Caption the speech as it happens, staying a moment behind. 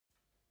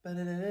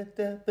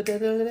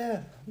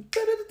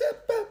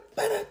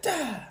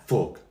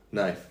Fork,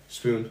 knife,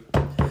 spoon.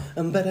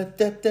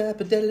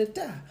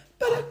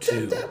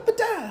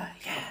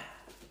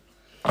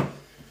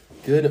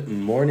 Good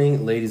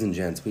morning, ladies and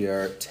gents. We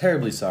are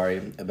terribly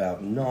sorry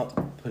about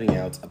not putting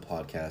out a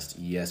podcast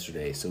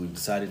yesterday, so we've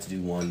decided to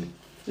do one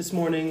this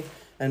morning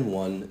and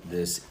one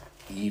this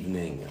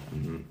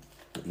evening.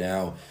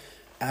 Now,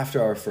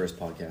 after our first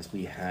podcast,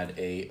 we had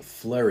a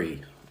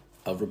flurry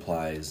of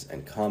replies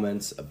and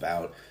comments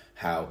about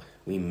how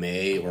we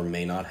may or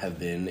may not have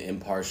been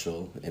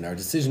impartial in our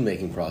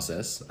decision-making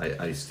process.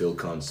 I still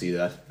can't see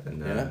that.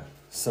 And Yeah.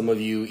 Some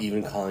of you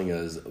even calling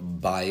us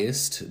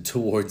biased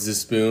towards the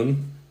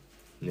spoon.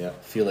 yeah.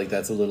 Feel like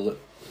that's a little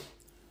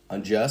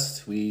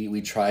unjust.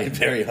 We tried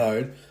very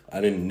hard.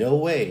 And in no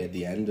way at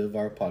the end of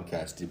our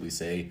podcast did we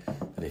say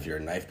that if you're a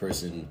knife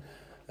person,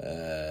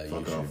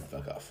 you should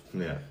fuck off.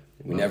 Yeah.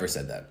 We never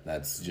said that.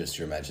 That's just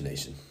your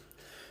imagination.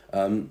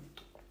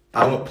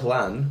 Our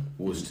plan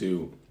was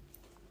to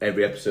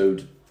every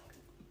episode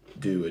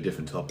do a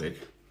different topic,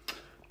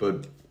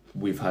 but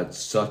we've had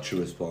such a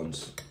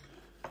response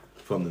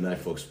from the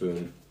knife, fork,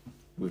 spoon.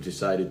 We've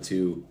decided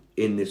to,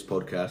 in this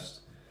podcast,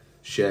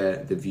 share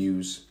the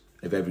views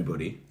of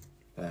everybody,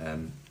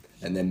 and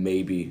then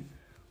maybe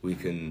we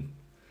can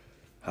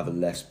have a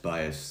less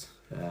biased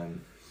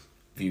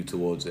view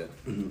towards it.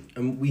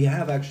 And we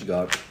have actually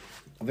got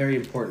a very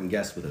important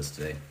guest with us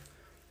today.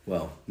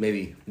 Well,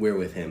 maybe we're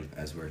with him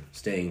as we're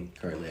staying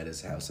currently at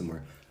his house and we're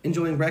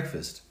enjoying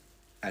breakfast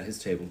at his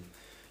table,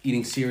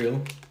 eating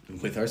cereal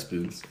with our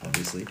spoons,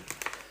 obviously.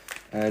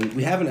 And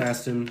we haven't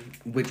asked him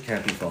which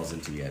camp he falls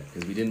into yet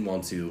because we didn't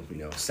want to,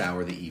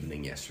 sour the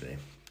evening yesterday.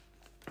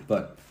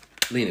 But,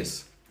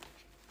 Linus.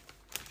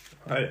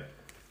 Hi.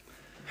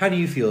 How do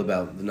you feel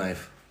about the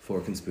knife,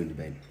 fork, and spoon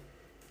debate?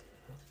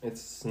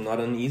 It's not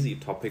an easy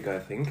topic, I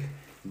think,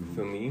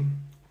 for me.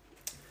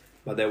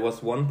 But there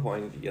was one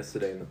point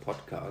yesterday in the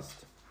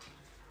podcast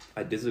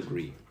I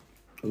disagree.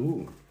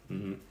 Ooh.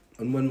 Mm-hmm.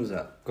 And when was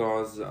that?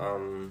 Because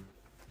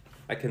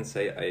I can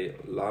say I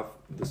love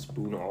the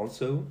spoon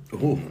also.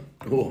 Ooh.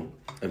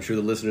 I'm sure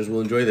the listeners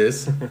will enjoy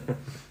this.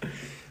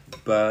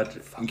 But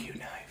Fuck you,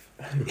 knife.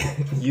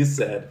 you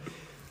said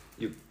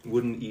you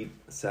wouldn't eat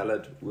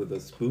salad with a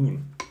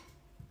spoon.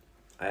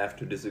 I have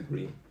to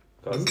disagree.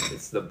 Because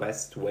it's the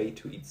best way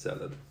to eat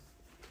salad.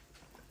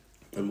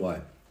 And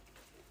why?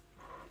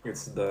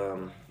 It's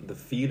the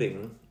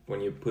feeling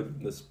when you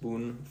put the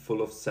spoon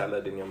full of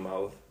salad in your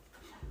mouth.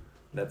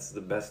 That's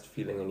the best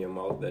feeling in your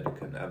mouth that you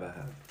can ever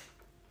have.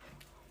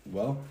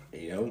 Well,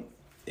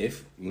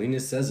 if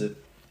Linus says it,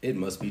 it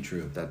must be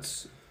true.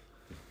 That's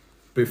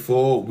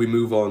before we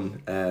move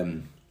on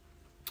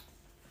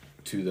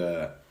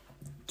to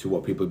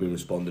what people have been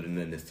responding, and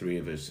then the three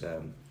of us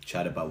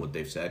chat about what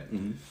they've said.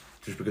 Mm-hmm.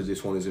 Just because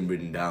this one isn't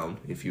written down,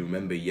 if you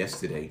remember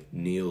yesterday,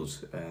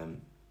 Niels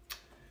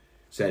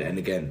said, and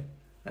again,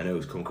 I know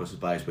it's come across as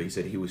biased, but he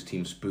said he was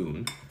Team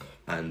Spoon,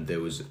 and there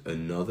was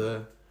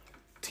another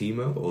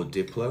teamer or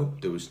Diplo,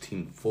 there was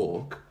Team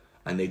Fork,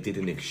 and they did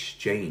an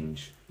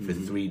exchange for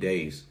 3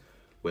 days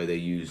where they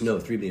used... No,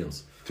 3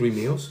 meals. 3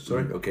 meals,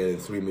 sorry? Okay,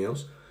 3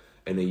 meals.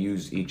 And they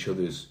used each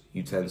other's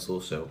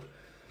utensils, so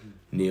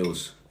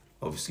Niels,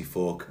 obviously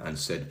fork, and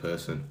said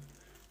person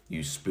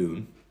used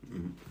spoon.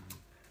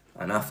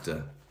 And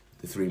after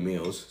the 3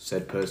 meals,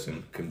 said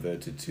person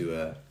converted to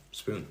a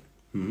spoon.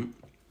 Mm-hmm.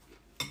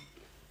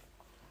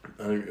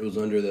 And it was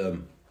under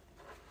the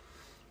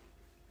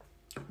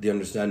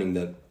understanding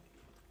that,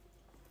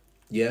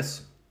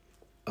 yes,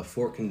 a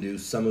fork can do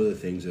some of the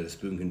things that a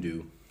spoon can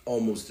do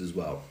almost as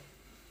well.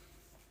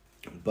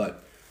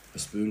 But a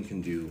spoon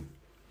can do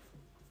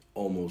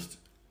almost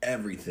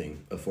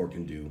everything a fork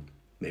can do.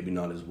 Maybe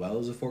not as well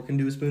as a fork can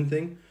do a spoon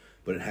thing,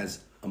 but it has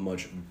a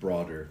much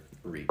broader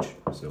reach.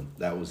 So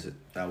that was it.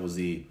 That was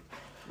the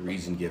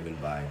reason given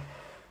by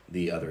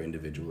the other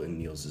individual in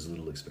Niels'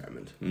 little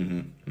experiment.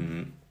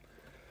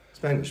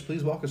 Spanglish,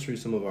 please walk us through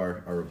some of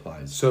our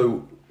replies.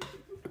 So,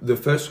 the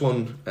first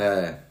one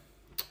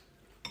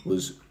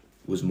was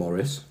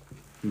Morris,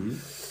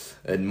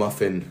 and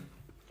Muffin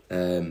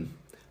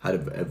had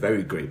a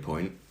very great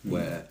point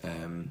where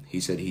he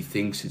said he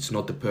thinks it's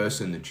not the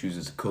person that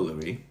chooses the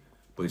cutlery,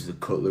 but it's the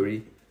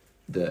cutlery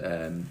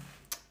that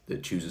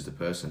chooses the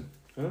person.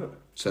 Oh.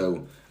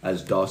 So,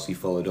 as Darcy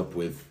followed up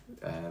with,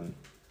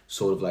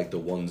 sort of like the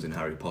ones in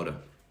Harry Potter,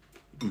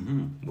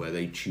 where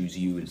they choose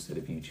you instead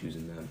of you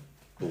choosing them.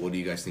 But what do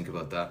you guys think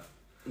about that?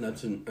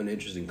 That's an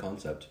interesting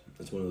concept.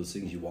 That's one of those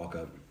things you walk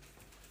up.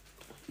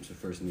 It's the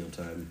first meal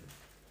time.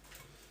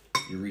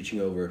 You're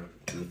reaching over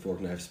to the fork,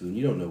 knife, spoon.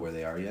 You don't know where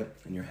they are yet,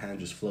 and your hand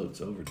just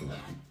floats over to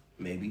them.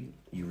 Maybe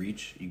you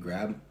reach, you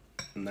grab,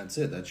 and that's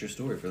it. That's your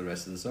story for the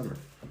rest of the summer.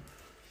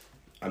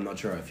 I'm not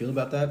sure how I feel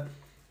about that,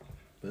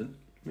 but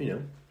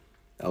I'd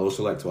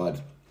also like to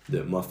add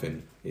that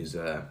Muffin is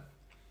a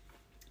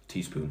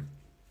teaspoon.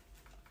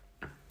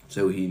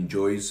 So he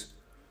enjoys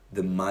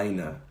the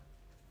minor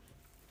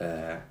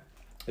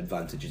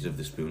advantages of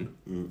the spoon,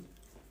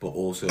 but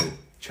also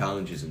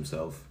challenges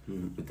himself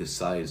with the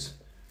size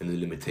and the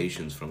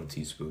limitations from a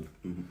teaspoon.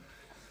 Mm-hmm.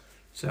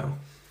 So,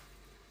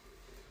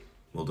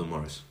 well done,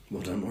 Morris.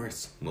 Well done,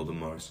 Morris. Well done,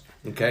 Morris.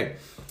 Okay.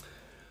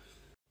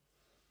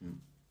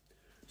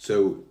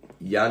 So,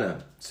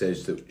 Yana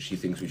says that she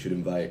thinks we should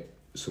invite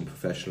some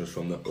professionals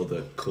from the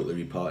other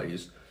cutlery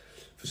parties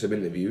for some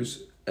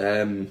interviews.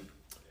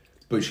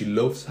 But she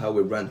loves how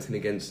we're ranting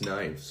against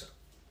knives.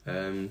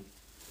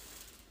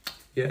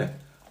 Yeah,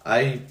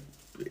 I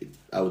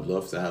would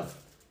love to have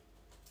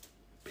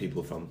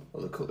people from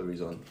other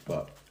cutleries on,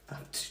 but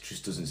it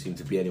just doesn't seem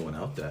to be anyone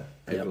out there.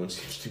 Everyone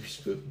seems to be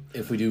spoon.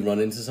 If we do run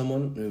into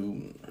someone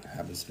who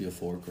happens to be a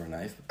fork or a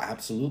knife,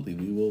 absolutely,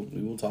 we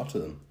will talk to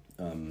them.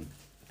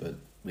 But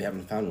we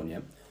haven't found one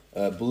yet.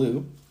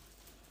 Blue,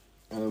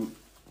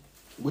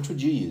 which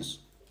would you use?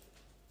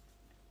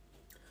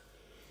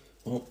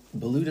 Well,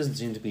 Baloo doesn't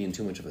seem to be in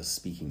too much of a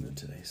speaking mood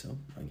today, so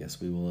I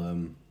guess we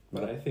will...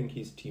 But I think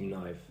he's team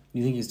knife.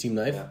 You think he's team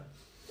knife? Yeah.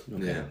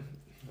 Okay. Yeah.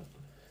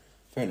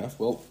 Fair enough.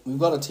 Well, we've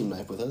got a team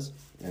knife with us,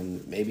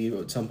 and maybe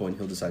at some point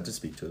he'll decide to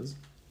speak to us.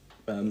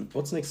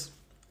 What's next?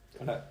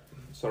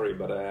 Sorry,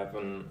 but I have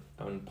an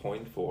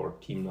point for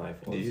team knife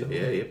also.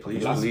 Yeah,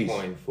 please, Plus please.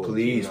 point for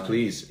Please, team knife.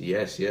 please.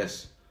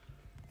 Yes.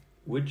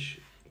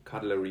 Which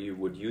cutlery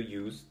would you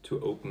use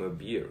to open a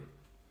beer?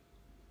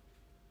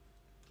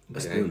 A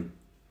spoon.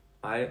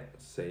 I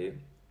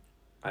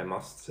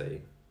must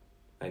say,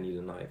 I need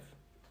a knife.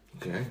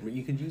 Okay.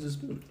 You could use a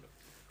spoon.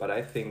 But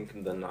I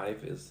think the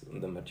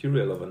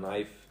material of a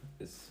knife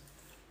is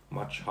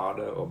much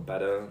harder or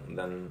better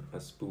than a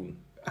spoon.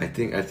 I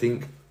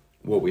think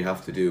what we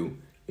have to do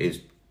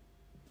is,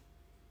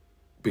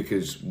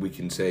 because we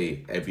can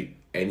say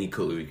any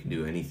cutlery can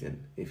do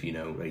anything. If you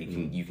know, right?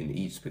 You can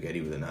eat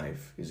spaghetti with a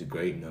knife is a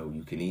great no.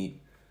 You can eat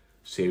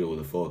cereal with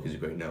a fork is a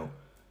great no.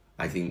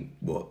 I think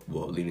what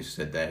Linus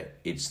said there,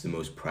 it's the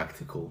most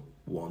practical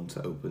one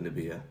to open the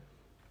beer.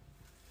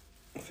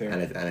 Fair.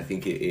 And I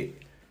think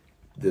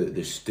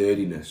the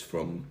sturdiness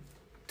from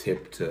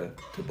tip to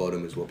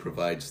bottom is what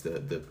provides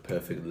the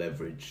perfect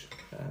leverage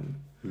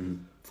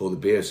for the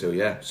beer. So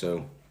yeah,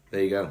 so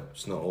there you go.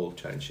 It's not all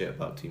chatting shit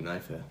about Team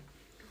Knife here.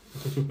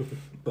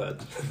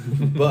 But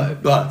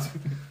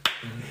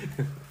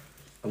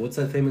what's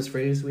that famous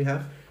phrase we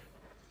have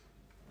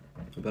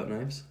about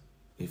knives?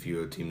 If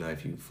you're a Team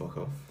Knife, you fuck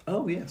off.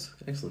 Oh yes,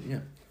 excellent.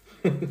 Yeah.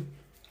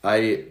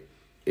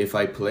 If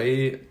I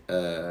play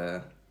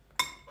a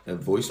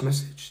voice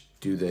message,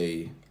 will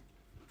they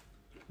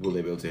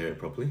be able to hear it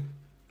properly?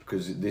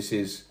 Because this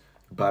is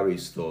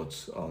Barry's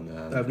thoughts on.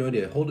 I have no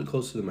idea. Hold it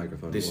close to the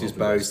microphone. This is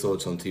Barry's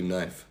thoughts on Team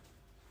Knife.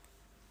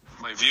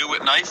 My view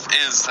with knife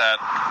is that,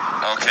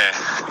 okay,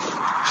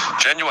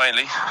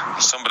 genuinely,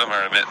 some of them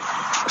are a bit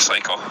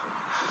psycho.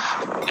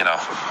 You know,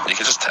 you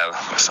can just tell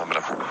by some of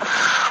them.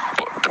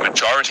 But the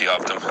majority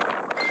of them,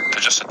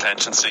 they're just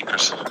attention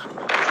seekers.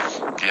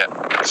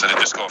 Yeah, so they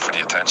just go for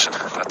the attention,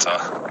 that's all.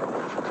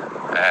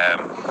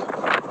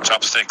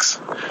 Chopsticks,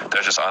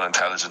 they're just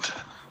unintelligent.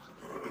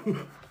 My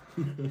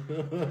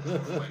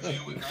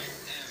view with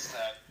knife is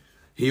that...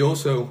 He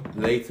also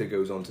later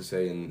goes on to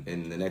say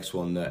in the next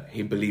one that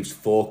he believes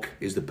fork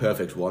is the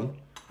perfect one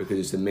because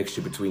it's a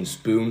mixture between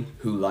spoon,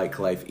 who like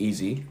life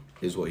easy,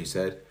 is what he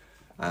said,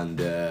 and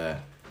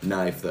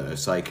knife that are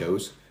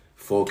psychos.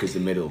 Fork is the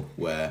middle,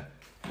 where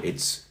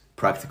it's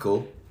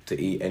practical to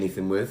eat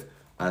anything with,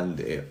 and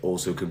it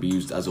also can be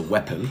used as a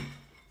weapon,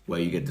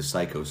 where you get the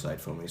psycho side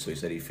from it. So he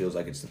said he feels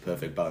like it's the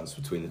perfect balance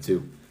between the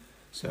two.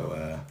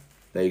 So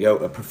there you go,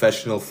 a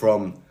professional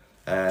from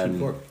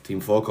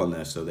Team Fork on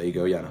there. So there you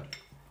go, Yana,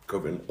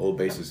 covering all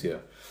bases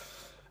here.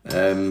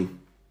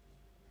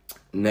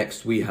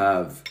 Next we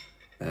have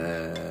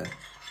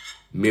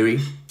Miri.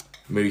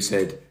 Miri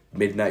said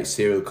Midnight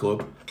Cereal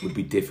Club would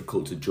be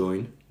difficult to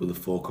join with a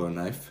fork or a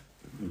knife.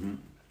 Mm-hmm.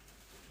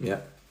 Yeah,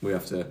 we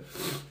have to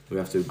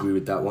agree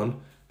with that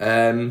one.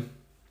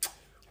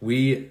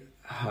 We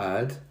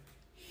had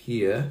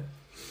here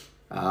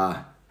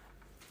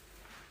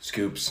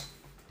Scoops.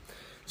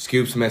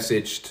 Scoops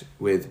messaged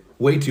with,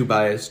 way too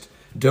biased,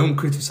 don't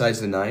criticise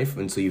the knife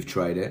until you've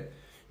tried it.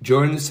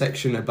 During the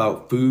section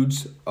about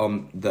foods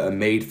that are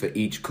made for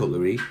each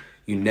cutlery,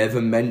 you never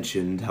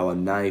mentioned how a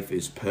knife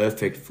is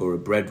perfect for a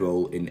bread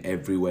roll in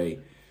every way.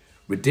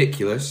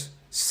 Ridiculous,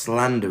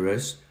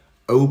 slanderous,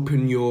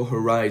 open your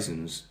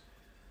horizons.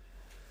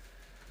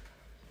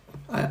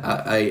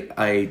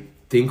 I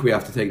think we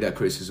have to take that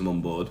criticism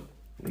on board.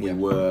 We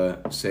were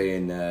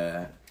saying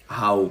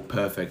how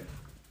perfect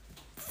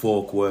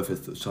fork were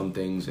for some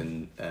things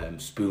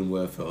and spoon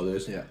were for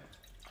others. Yeah.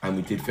 And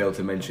we did fail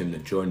to mention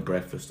that during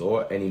breakfast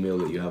or any meal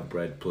that you have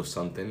bread plus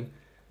something,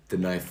 the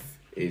knife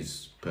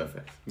is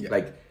perfect. Yeah.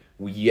 Like,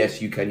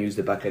 yes, you can use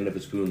the back end of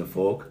a spoon and a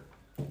fork,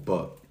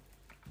 but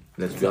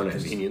let's be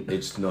honest,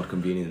 it's not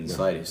convenient in the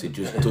slightest. It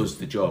just does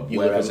the job.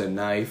 Whereas a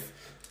knife,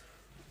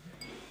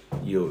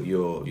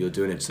 you're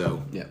doing it.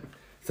 So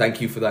thank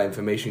you for that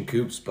information,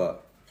 Coops,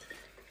 but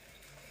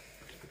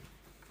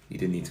you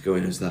didn't need to go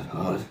in as that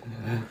hard.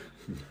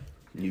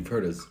 You've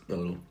heard us a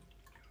little.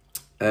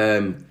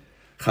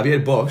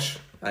 Javier Bosch,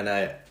 and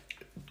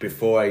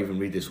before I even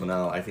read this one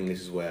out, I think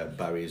this is where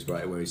Barry is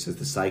right, where he says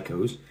the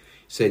psychos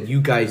said,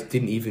 you guys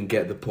didn't even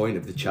get the point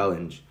of the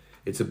challenge.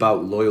 It's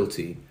about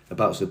loyalty,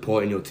 about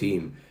supporting your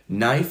team.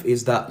 Knife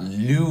is that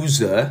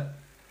loser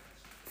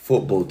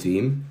football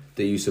team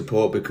that you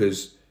support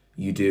because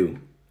you do,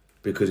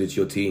 because it's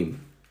your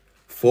team.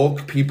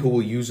 Fork people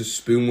will use a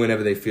spoon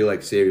whenever they feel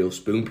like cereal.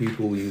 Spoon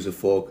people will use a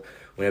fork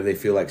whenever they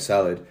feel like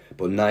salad.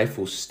 But knife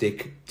will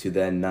stick to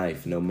their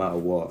knife no matter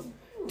what.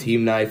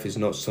 Team Knife is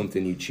not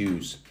something you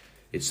choose.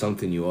 It's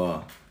something you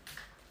are.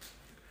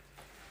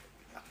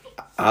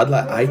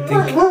 I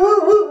think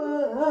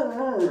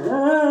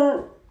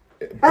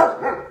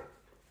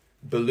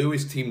Baloo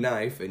is Team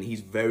Knife, and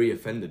he's very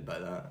offended by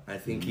that. I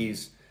think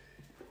this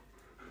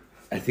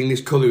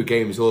colour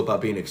game is all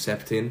about being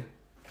accepting,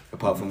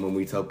 apart from when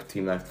we tell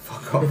Team Knife to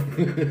fuck off.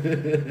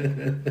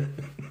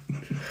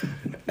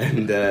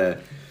 And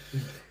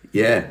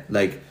yeah,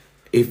 like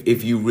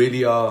if you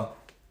really are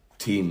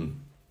Team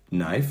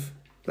Knife,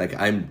 like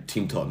I'm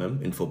Team Tottenham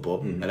in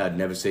football, and I'd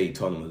never say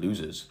Tottenham are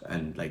losers,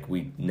 and like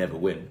we never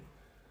win.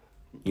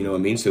 You know what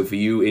I mean? So for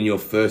you, in your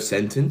first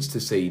sentence, to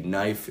say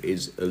Knife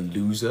is a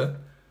loser,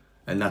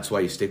 and that's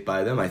why you stick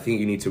by them, I think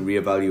you need to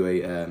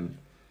reevaluate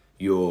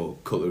your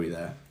cutlery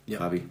there,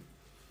 Fabi.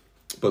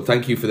 But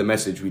thank you for the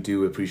message. We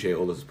do appreciate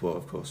all the support,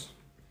 of course.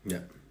 Yeah.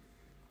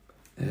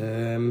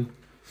 And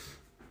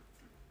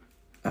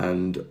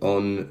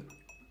on,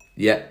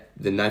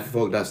 the knife and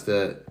fork, that's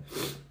the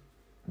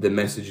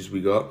messages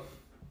we got.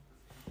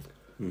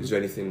 Is there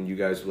anything you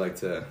guys would like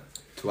to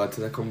add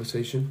to that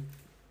conversation?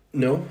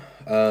 No.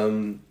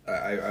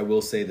 I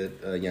will say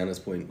that Yana's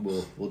point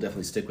will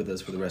definitely stick with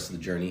us for the rest of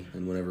the journey,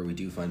 and whenever we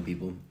do find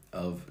people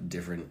of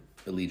different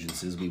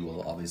allegiances, we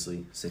will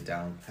obviously sit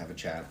down, have a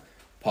chat,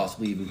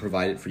 possibly even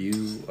provide it for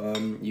you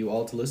you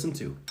all to listen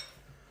to.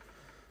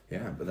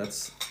 Yeah, but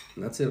that's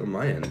it on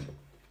my end.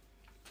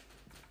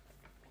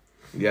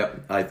 Yeah,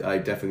 I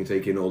definitely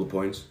take in all the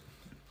points,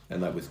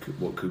 and like with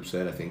what Coop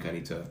said, I think I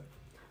need to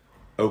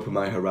open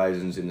my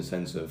horizons in the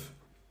sense of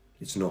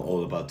it's not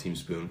all about Team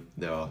Spoon.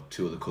 There are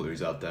two other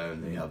colours out there,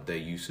 and they have their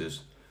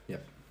uses.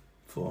 Yep.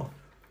 For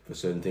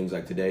certain things,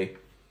 like today,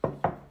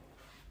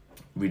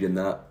 reading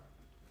that,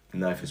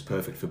 knife is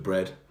perfect for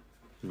bread,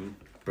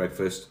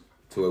 breakfast,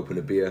 to open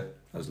a beer,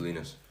 as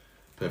Linus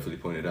perfectly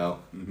pointed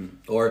out.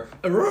 Or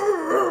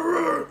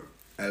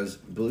as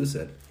Baloo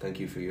said. Thank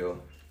you for your.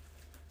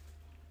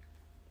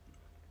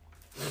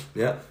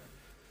 Yeah.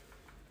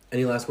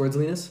 Any last words,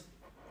 Linus?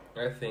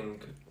 I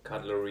think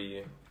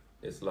cutlery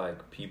is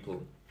like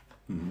people.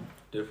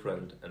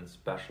 Different and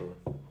special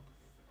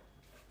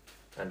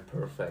and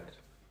perfect.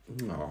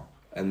 No.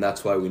 And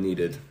that's why we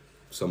needed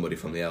somebody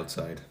from the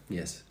outside.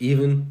 Yes,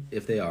 even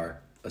if they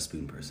are a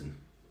spoon person.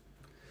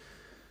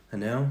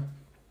 And now,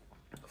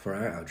 for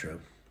our outro.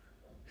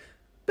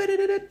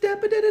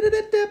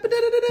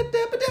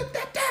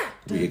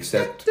 We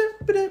accept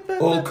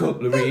all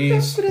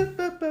cutleries.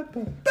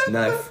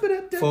 Knife,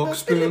 fork,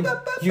 spoon,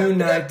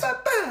 unite.